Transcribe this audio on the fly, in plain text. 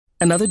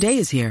Another day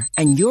is here,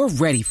 and you're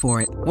ready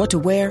for it. What to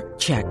wear?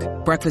 Check.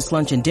 Breakfast,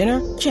 lunch, and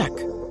dinner? Check.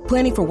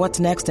 Planning for what's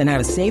next and how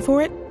to save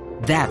for it?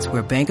 That's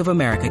where Bank of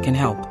America can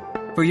help.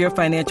 For your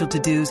financial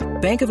to-dos,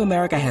 Bank of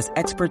America has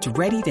experts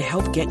ready to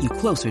help get you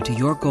closer to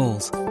your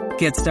goals.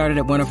 Get started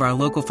at one of our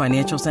local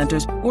financial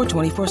centers or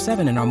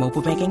 24/7 in our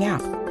mobile banking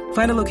app.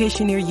 Find a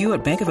location near you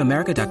at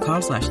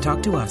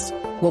bankofamerica.com/talktous.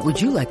 What would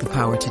you like the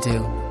power to do?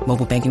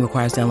 Mobile banking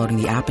requires downloading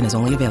the app and is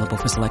only available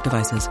for select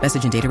devices.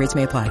 Message and data rates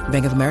may apply.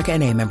 Bank of America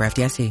N.A., member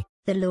FDIC.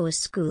 The Law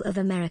School of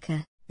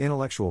America.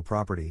 Intellectual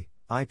property,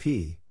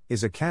 IP,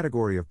 is a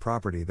category of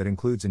property that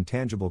includes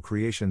intangible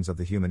creations of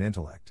the human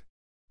intellect.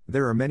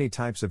 There are many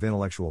types of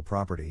intellectual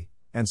property,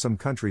 and some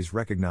countries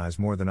recognize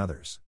more than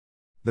others.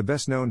 The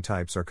best-known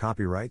types are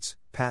copyrights,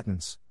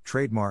 patents,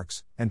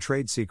 trademarks, and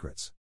trade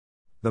secrets.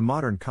 The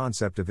modern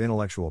concept of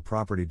intellectual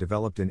property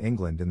developed in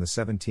England in the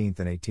 17th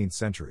and 18th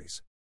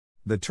centuries.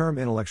 The term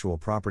intellectual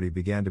property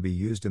began to be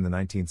used in the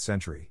 19th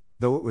century,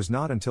 though it was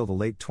not until the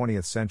late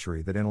 20th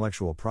century that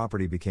intellectual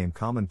property became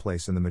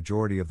commonplace in the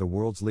majority of the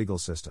world's legal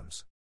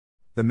systems.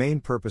 The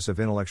main purpose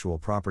of intellectual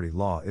property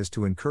law is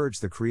to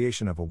encourage the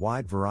creation of a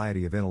wide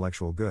variety of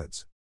intellectual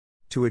goods.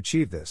 To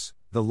achieve this,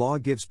 the law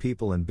gives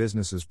people and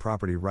businesses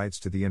property rights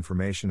to the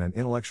information and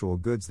intellectual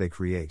goods they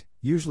create,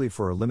 usually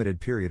for a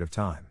limited period of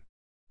time.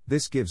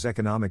 This gives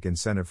economic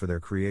incentive for their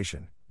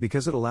creation,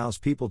 because it allows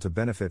people to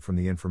benefit from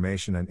the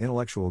information and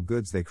intellectual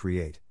goods they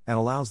create, and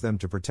allows them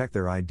to protect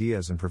their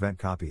ideas and prevent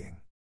copying.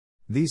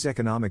 These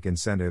economic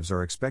incentives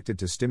are expected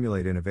to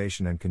stimulate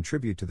innovation and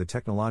contribute to the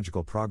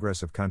technological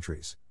progress of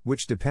countries,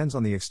 which depends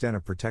on the extent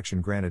of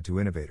protection granted to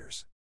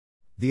innovators.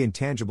 The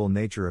intangible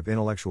nature of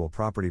intellectual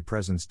property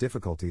presents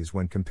difficulties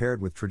when compared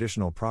with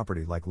traditional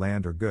property like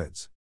land or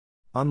goods.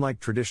 Unlike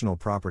traditional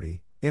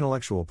property,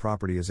 intellectual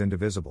property is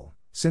indivisible,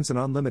 since an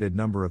unlimited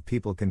number of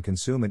people can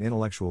consume an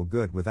intellectual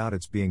good without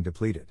its being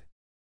depleted.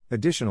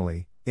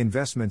 Additionally,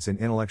 investments in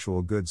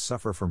intellectual goods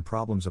suffer from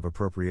problems of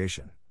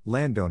appropriation.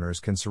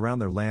 Landowners can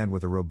surround their land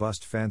with a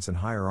robust fence and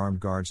hire armed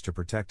guards to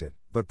protect it,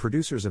 but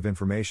producers of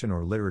information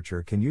or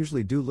literature can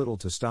usually do little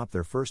to stop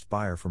their first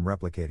buyer from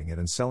replicating it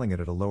and selling it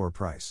at a lower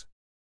price.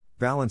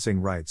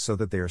 Balancing rights so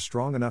that they are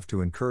strong enough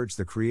to encourage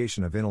the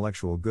creation of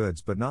intellectual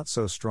goods but not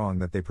so strong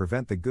that they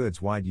prevent the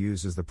goods' wide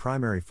use is the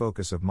primary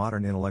focus of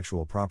modern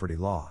intellectual property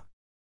law.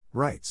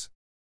 Rights.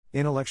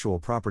 Intellectual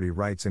property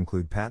rights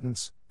include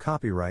patents,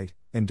 copyright,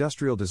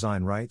 industrial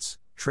design rights,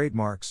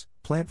 trademarks,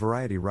 plant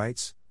variety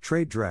rights,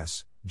 trade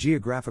dress,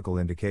 geographical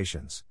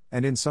indications,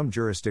 and in some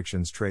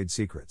jurisdictions trade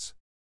secrets.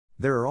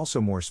 There are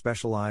also more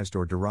specialized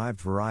or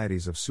derived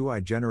varieties of sui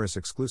generis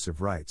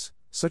exclusive rights,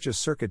 such as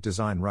circuit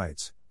design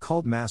rights,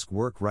 called mask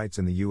work rights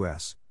in the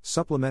U.S.,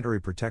 supplementary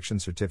protection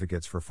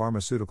certificates for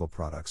pharmaceutical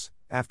products,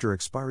 after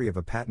expiry of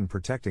a patent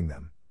protecting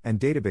them, and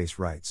database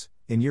rights,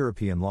 in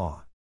European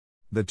law.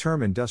 The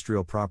term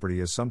industrial property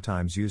is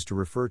sometimes used to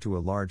refer to a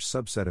large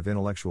subset of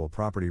intellectual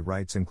property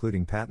rights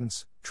including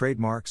patents,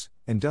 trademarks,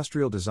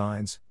 industrial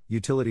designs,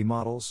 utility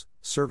models,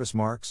 service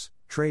marks,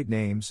 trade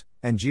names,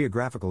 and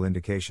geographical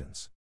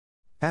indications.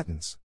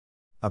 Patents.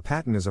 A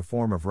patent is a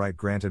form of right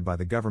granted by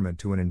the government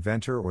to an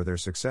inventor or their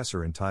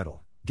successor in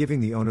title, giving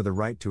the owner the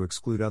right to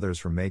exclude others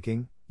from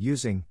making,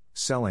 using,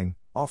 selling,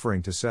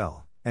 offering to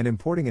sell, and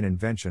importing an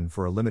invention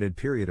for a limited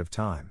period of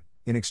time,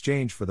 in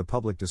exchange for the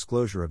public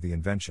disclosure of the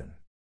invention.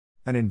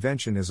 An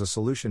invention is a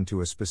solution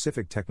to a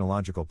specific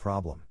technological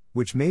problem,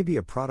 which may be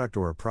a product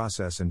or a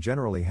process and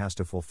generally has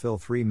to fulfill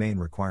three main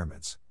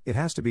requirements. It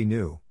has to be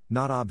new,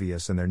 not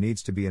obvious, and there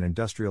needs to be an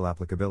industrial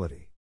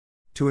applicability.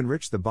 To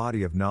enrich the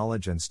body of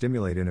knowledge and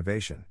stimulate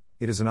innovation,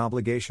 it is an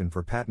obligation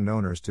for patent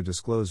owners to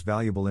disclose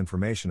valuable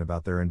information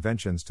about their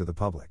inventions to the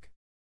public.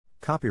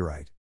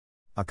 Copyright.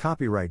 A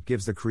copyright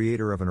gives the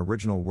creator of an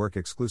original work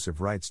exclusive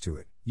rights to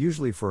it,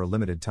 usually for a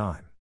limited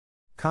time.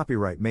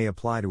 Copyright may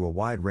apply to a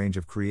wide range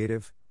of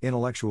creative,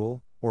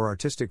 intellectual, or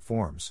artistic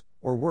forms,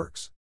 or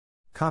works.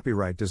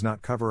 Copyright does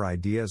not cover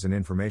ideas and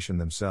information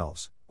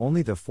themselves,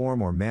 only the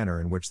form or manner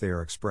in which they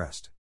are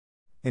expressed.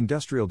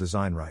 Industrial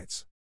design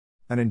rights.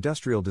 An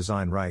industrial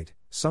design right,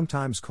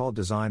 sometimes called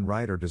design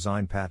right or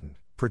design patent,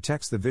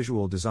 protects the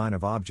visual design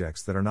of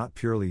objects that are not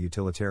purely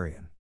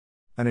utilitarian.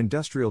 An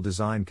industrial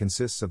design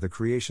consists of the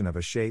creation of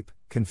a shape,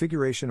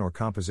 configuration or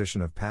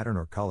composition of pattern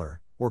or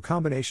color, or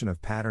combination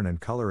of pattern and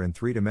color in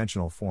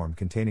three-dimensional form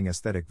containing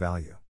aesthetic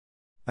value.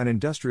 An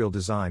industrial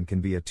design can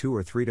be a two-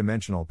 or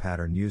three-dimensional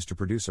pattern used to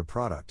produce a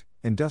product,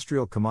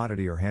 industrial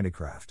commodity or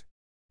handicraft.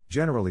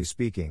 Generally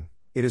speaking,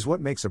 it is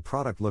what makes a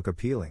product look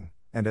appealing,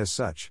 and as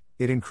such,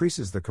 it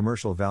increases the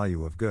commercial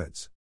value of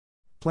goods.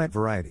 Plant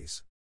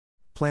varieties.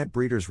 Plant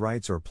breeders'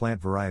 rights or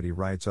plant variety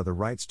rights are the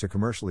rights to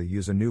commercially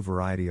use a new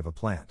variety of a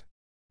plant.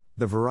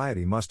 The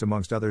variety must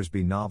amongst others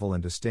be novel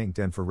and distinct,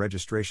 and for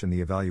registration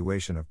the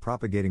evaluation of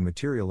propagating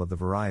material of the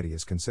variety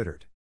is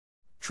considered.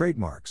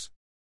 Trademarks.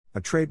 A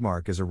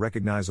trademark is a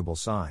recognizable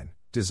sign,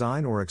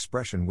 design or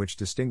expression which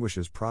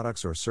distinguishes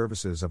products or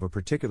services of a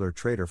particular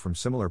trader from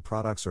similar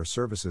products or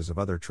services of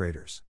other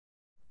traders.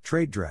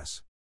 Trade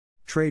dress.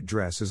 Trade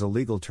dress is a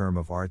legal term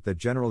of art that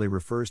generally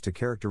refers to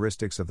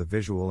characteristics of the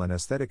visual and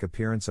aesthetic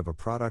appearance of a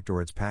product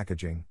or its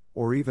packaging,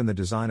 or even the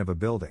design of a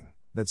building,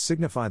 that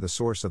signify the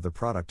source of the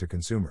product to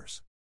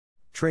consumers.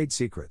 Trade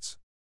secrets.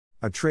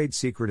 A trade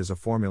secret is a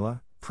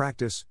formula,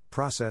 practice,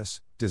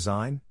 process,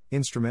 design,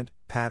 instrument,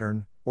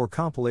 pattern, or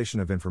compilation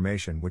of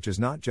information which is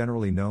not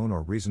generally known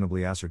or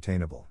reasonably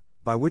ascertainable,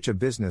 by which a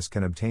business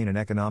can obtain an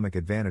economic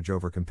advantage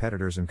over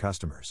competitors and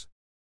customers.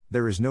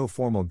 There is no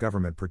formal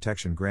government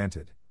protection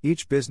granted.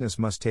 Each business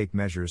must take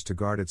measures to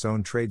guard its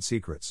own trade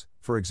secrets.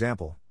 For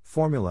example,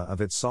 formula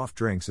of its soft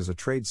drinks is a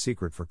trade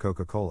secret for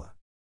Coca-Cola.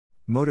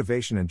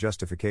 Motivation and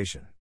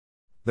justification.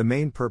 The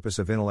main purpose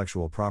of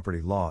intellectual property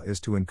law is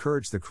to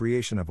encourage the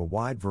creation of a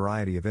wide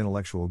variety of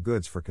intellectual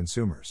goods for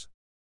consumers.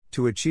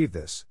 To achieve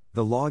this,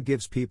 the law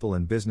gives people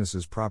and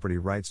businesses property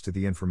rights to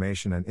the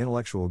information and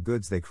intellectual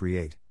goods they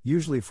create,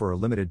 usually for a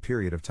limited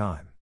period of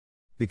time.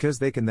 Because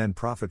they can then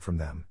profit from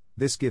them,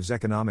 this gives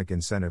economic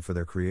incentive for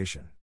their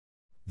creation.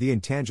 The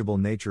intangible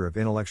nature of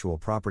intellectual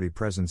property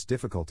presents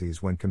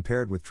difficulties when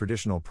compared with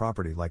traditional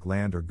property like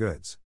land or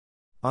goods.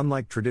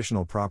 Unlike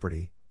traditional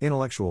property,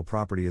 intellectual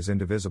property is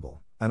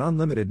indivisible. An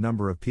unlimited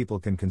number of people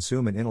can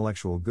consume an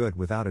intellectual good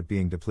without it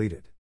being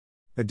depleted.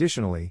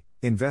 Additionally,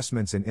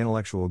 investments in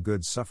intellectual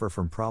goods suffer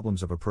from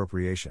problems of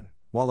appropriation.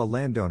 While a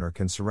landowner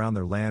can surround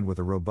their land with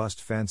a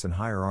robust fence and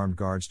hire armed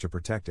guards to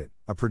protect it,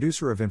 a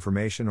producer of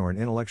information or an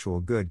intellectual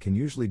good can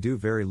usually do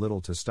very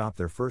little to stop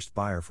their first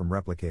buyer from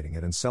replicating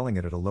it and selling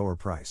it at a lower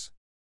price.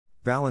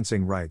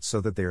 Balancing rights so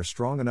that they are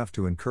strong enough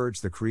to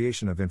encourage the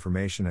creation of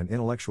information and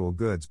intellectual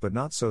goods but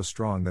not so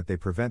strong that they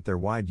prevent their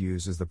wide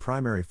use is the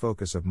primary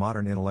focus of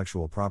modern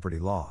intellectual property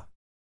law.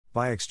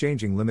 By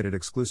exchanging limited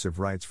exclusive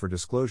rights for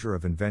disclosure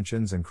of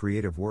inventions and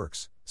creative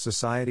works,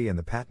 society and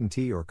the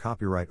patentee or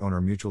copyright owner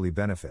mutually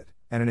benefit,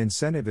 and an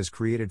incentive is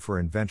created for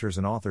inventors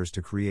and authors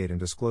to create and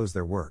disclose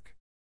their work.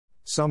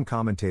 Some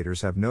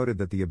commentators have noted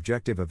that the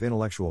objective of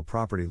intellectual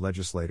property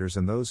legislators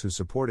and those who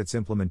support its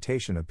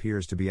implementation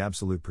appears to be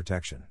absolute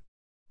protection.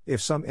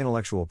 If some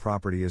intellectual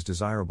property is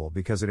desirable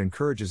because it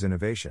encourages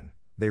innovation,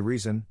 they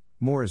reason,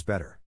 more is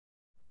better.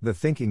 The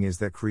thinking is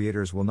that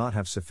creators will not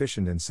have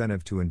sufficient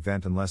incentive to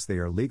invent unless they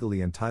are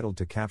legally entitled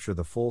to capture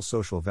the full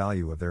social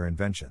value of their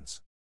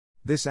inventions.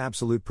 This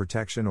absolute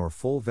protection or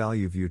full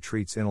value view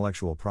treats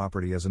intellectual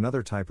property as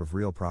another type of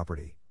real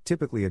property,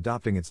 typically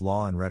adopting its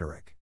law and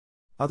rhetoric.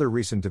 Other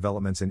recent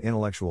developments in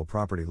intellectual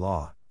property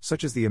law,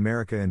 such as the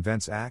America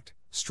Invents Act,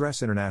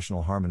 stress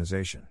international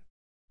harmonization.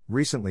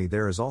 Recently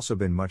there has also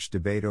been much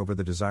debate over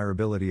the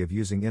desirability of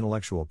using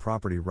intellectual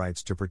property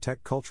rights to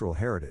protect cultural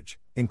heritage,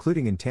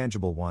 including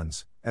intangible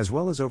ones, as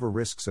well as over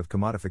risks of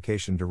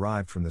commodification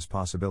derived from this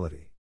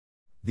possibility.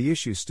 The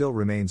issue still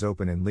remains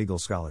open in legal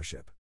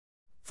scholarship.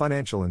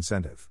 Financial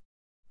incentive.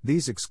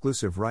 These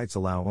exclusive rights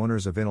allow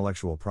owners of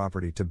intellectual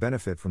property to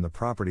benefit from the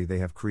property they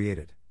have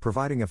created,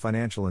 providing a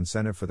financial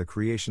incentive for the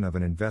creation of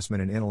an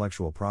investment in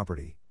intellectual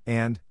property,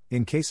 and,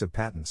 in case of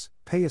patents,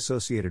 pay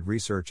associated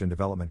research and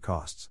development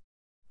costs.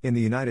 In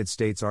the United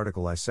States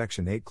Article I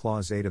Section 8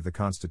 Clause 8 of the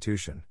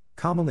Constitution,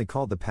 commonly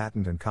called the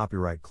Patent and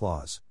Copyright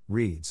Clause,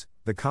 reads,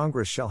 "The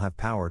Congress shall have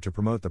power to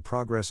promote the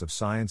progress of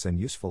science and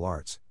useful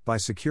arts, by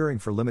securing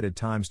for limited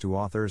times to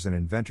authors and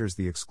inventors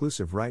the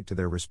exclusive right to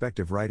their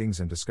respective writings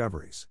and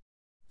discoveries."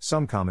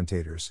 Some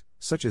commentators,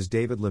 such as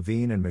David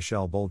Levine and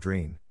Michel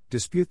Boldrin,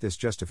 dispute this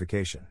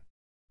justification.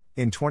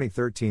 In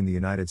 2013, the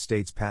United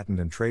States Patent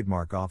and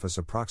Trademark Office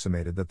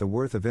approximated that the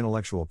worth of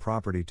intellectual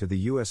property to the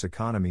U.S.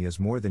 economy is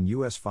more than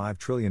 $5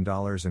 trillion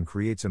and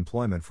creates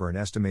employment for an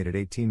estimated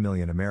 18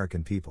 million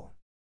American people.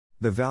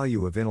 The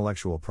value of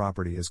intellectual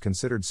property is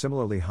considered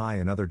similarly high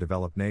in other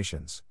developed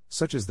nations,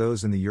 such as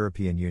those in the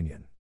European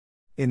Union.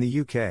 In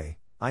the UK,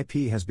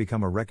 IP has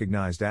become a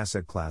recognized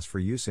asset class for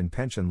use in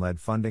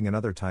pension-led funding and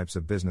other types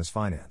of business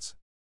finance.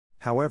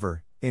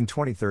 However, in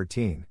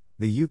 2013,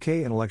 the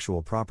UK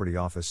Intellectual Property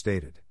Office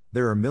stated,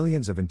 "There are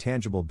millions of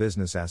intangible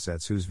business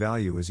assets whose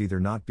value is either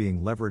not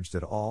being leveraged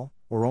at all,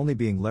 or only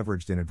being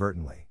leveraged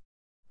inadvertently."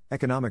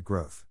 Economic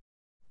growth.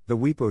 The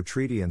WIPO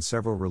Treaty and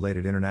several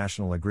related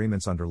international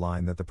agreements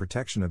underline that the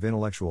protection of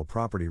intellectual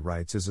property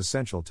rights is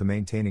essential to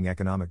maintaining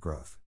economic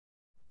growth.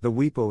 The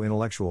WIPO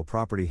Intellectual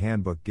Property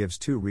Handbook gives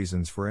two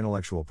reasons for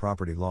intellectual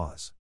property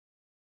laws.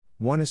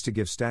 One is to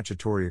give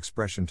statutory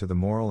expression to the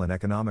moral and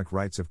economic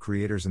rights of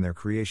creators in their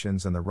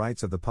creations and the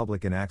rights of the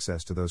public in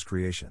access to those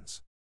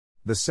creations.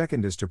 The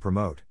second is to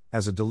promote,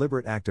 as a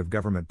deliberate act of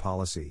government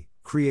policy,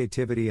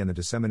 creativity and the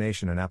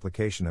dissemination and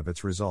application of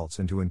its results,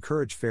 and to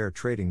encourage fair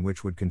trading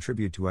which would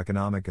contribute to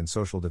economic and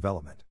social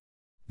development.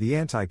 The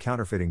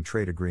Anti-Counterfeiting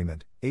Trade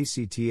Agreement,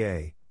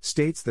 ACTA,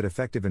 states that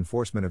effective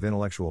enforcement of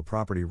intellectual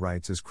property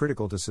rights is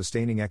critical to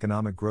sustaining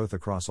economic growth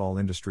across all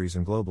industries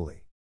and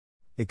globally.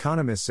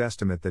 Economists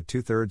estimate that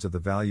 2/3 of the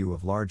value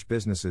of large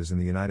businesses in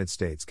the United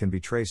States can be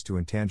traced to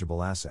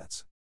intangible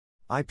assets.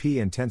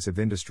 IP-intensive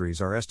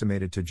industries are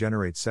estimated to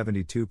generate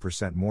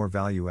 72% more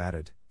value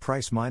added,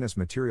 price minus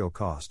material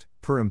cost,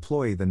 per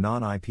employee than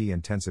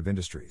non-IP-intensive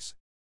industries.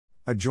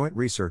 A joint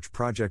research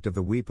project of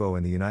the WIPO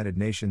and the United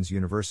Nations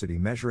University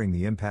measuring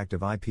the impact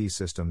of IP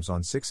systems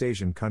on 6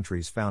 Asian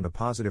countries found a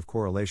positive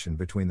correlation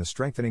between the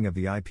strengthening of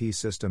the IP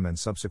system and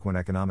subsequent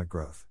economic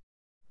growth.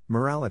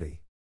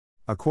 Morality.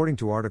 According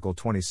to Article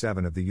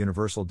 27 of the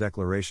Universal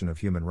Declaration of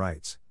Human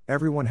Rights,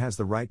 everyone has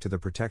the right to the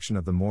protection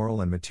of the moral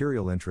and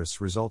material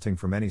interests resulting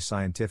from any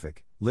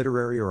scientific,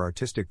 literary or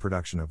artistic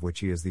production of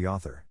which he is the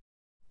author.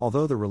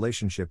 Although the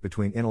relationship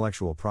between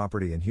intellectual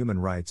property and human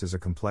rights is a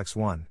complex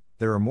one,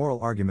 there are moral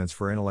arguments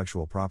for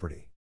intellectual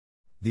property.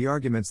 The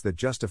arguments that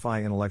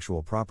justify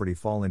intellectual property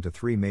fall into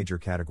 3 major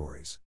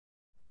categories.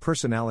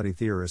 Personality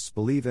theorists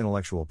believe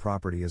intellectual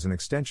property is an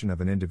extension of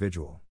an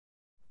individual.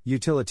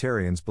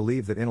 Utilitarians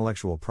believe that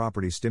intellectual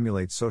property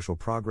stimulates social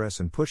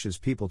progress and pushes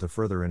people to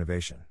further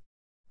innovation.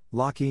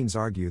 Lockeans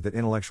argue that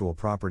intellectual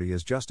property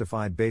is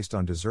justified based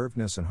on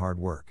deservedness and hard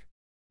work.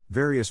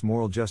 Various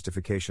moral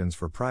justifications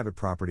for private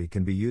property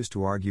can be used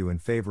to argue in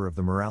favor of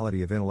the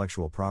morality of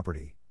intellectual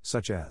property,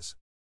 such as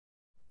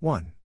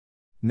 1.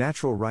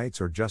 Natural rights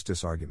or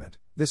justice argument.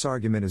 This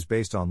argument is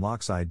based on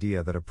Locke's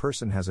idea that a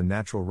person has a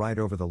natural right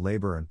over the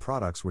labor and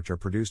products which are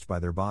produced by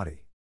their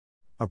body.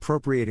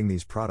 Appropriating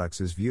these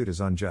products is viewed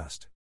as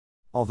unjust.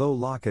 Although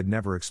Locke had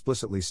never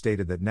explicitly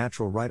stated that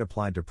natural right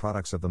applied to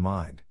products of the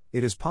mind,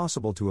 it is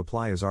possible to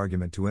apply his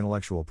argument to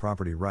intellectual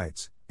property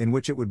rights, in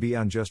which it would be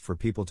unjust for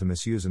people to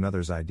misuse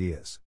another's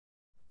ideas.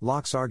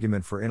 Locke's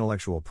argument for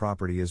intellectual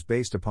property is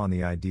based upon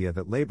the idea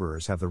that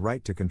laborers have the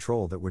right to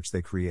control that which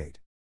they create.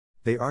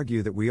 They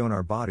argue that we own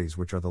our bodies,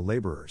 which are the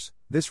laborers.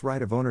 This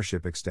right of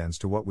ownership extends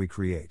to what we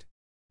create.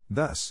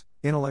 Thus,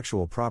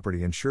 intellectual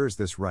property ensures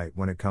this right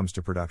when it comes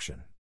to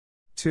production.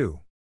 2.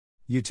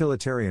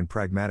 Utilitarian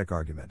pragmatic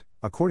argument.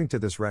 According to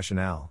this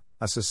rationale,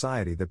 a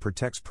society that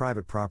protects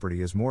private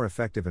property is more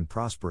effective and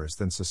prosperous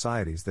than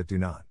societies that do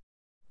not.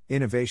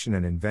 Innovation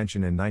and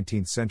invention in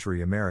 19th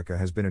century America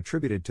has been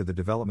attributed to the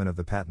development of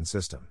the patent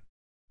system.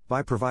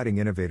 By providing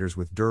innovators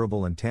with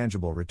durable and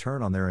tangible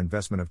return on their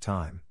investment of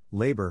time,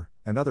 labor,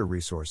 and other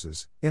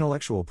resources,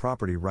 intellectual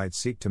property rights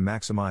seek to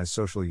maximize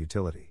social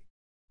utility.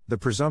 The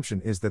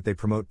presumption is that they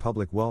promote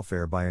public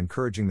welfare by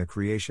encouraging the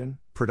creation,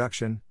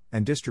 production,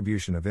 and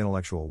distribution of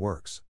intellectual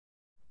works.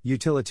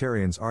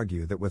 Utilitarians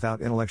argue that without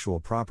intellectual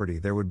property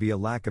there would be a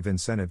lack of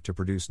incentive to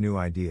produce new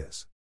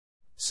ideas.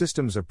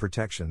 Systems of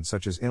protection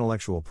such as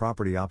intellectual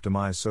property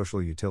optimize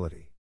social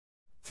utility.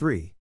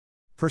 3.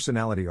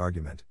 Personality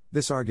argument.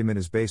 This argument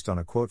is based on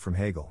a quote from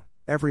Hegel.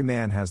 Every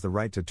man has the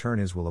right to turn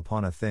his will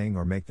upon a thing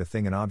or make the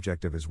thing an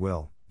object of his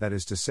will, that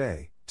is to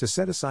say, to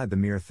set aside the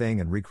mere thing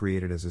and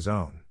recreate it as his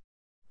own.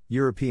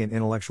 European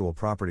intellectual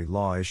property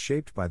law is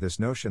shaped by this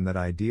notion that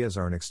ideas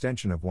are an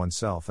extension of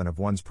oneself and of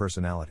one's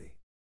personality.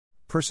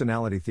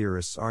 Personality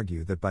theorists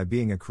argue that by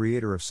being a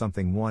creator of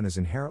something one is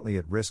inherently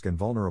at risk and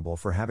vulnerable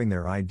for having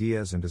their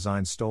ideas and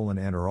designs stolen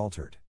and/or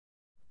altered.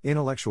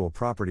 Intellectual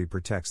property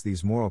protects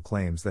these moral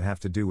claims that have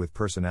to do with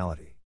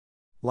personality.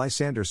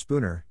 Lysander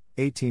Spooner,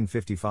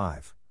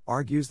 1855,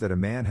 argues that a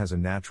man has a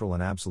natural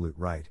and absolute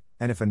right,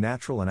 and if a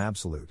natural and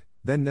absolute,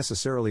 then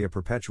necessarily a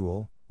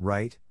perpetual,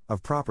 right,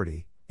 of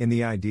property, in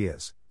the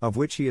ideas, of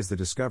which he is the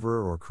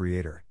discoverer or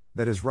creator,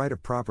 that his right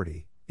of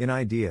property, in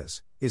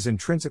ideas, is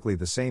intrinsically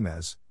the same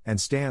as, and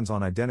stands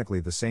on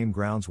identically the same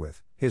grounds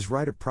with, his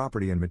right of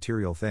property in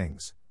material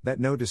things, that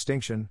no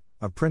distinction,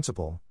 of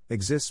principle,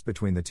 exists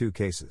between the two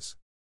cases.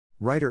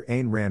 Writer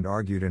Ayn Rand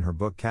argued in her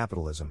book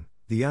Capitalism,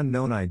 The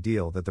Unknown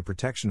Ideal, that the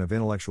protection of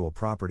intellectual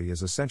property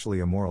is essentially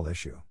a moral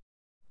issue.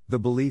 The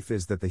belief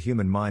is that the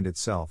human mind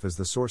itself is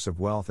the source of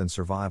wealth and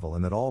survival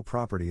and that all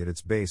property at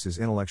its base is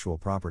intellectual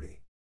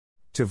property.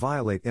 To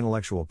violate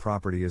intellectual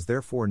property is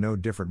therefore no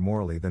different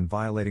morally than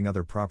violating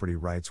other property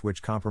rights,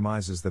 which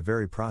compromises the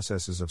very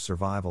processes of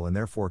survival and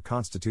therefore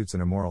constitutes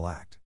an immoral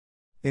act.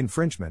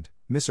 Infringement,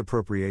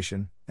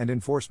 misappropriation, and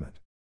enforcement.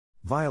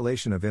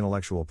 Violation of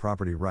intellectual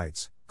property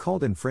rights,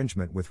 called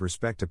infringement with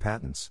respect to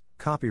patents,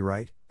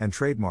 copyright, and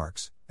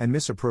trademarks, and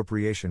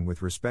misappropriation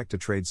with respect to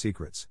trade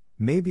secrets,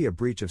 may be a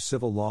breach of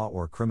civil law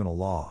or criminal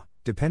law,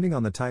 depending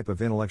on the type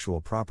of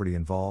intellectual property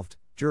involved,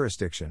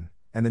 jurisdiction,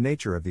 and the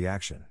nature of the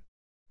action.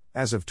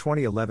 As of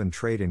 2011,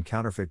 trade in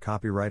counterfeit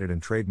copyrighted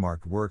and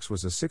trademarked works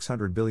was a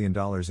 $600 billion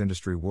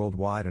industry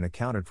worldwide and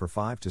accounted for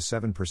 5 to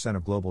 7%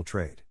 of global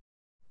trade.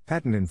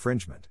 Patent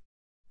infringement.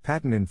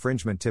 Patent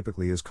infringement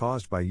typically is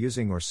caused by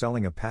using or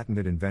selling a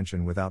patented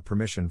invention without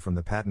permission from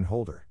the patent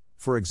holder,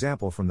 for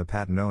example from the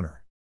patent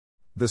owner.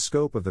 The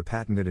scope of the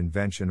patented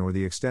invention or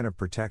the extent of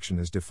protection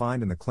is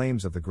defined in the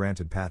claims of the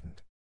granted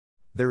patent.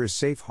 There is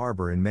safe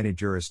harbor in many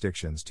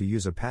jurisdictions to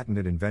use a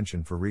patented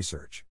invention for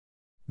research.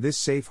 This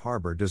safe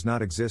harbor does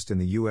not exist in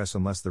the U.S.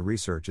 unless the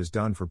research is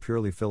done for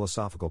purely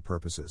philosophical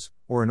purposes,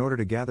 or in order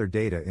to gather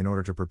data in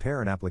order to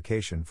prepare an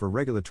application for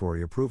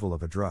regulatory approval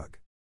of a drug.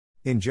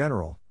 In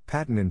general,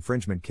 patent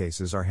infringement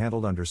cases are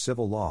handled under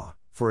civil law,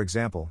 for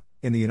example,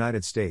 in the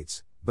United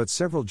States, but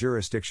several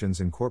jurisdictions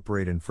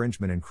incorporate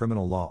infringement in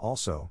criminal law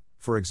also,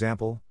 for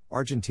example,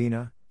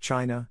 Argentina,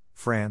 China,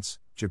 France,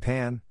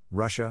 Japan,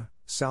 Russia,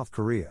 South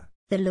Korea.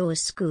 The Law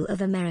School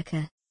of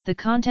America. The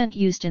content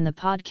used in the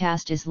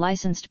podcast is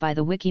licensed by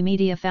the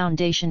Wikimedia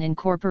Foundation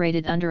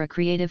Incorporated under a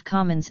Creative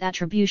Commons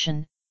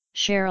Attribution,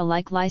 Share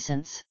Alike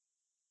license.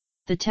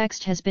 The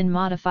text has been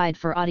modified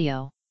for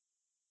audio.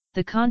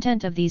 The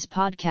content of these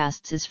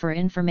podcasts is for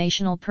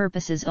informational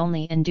purposes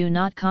only and do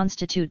not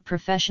constitute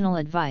professional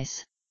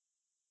advice.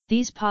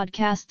 These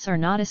podcasts are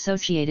not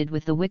associated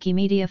with the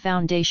Wikimedia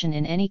Foundation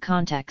in any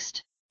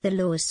context. The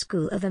Law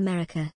School of America.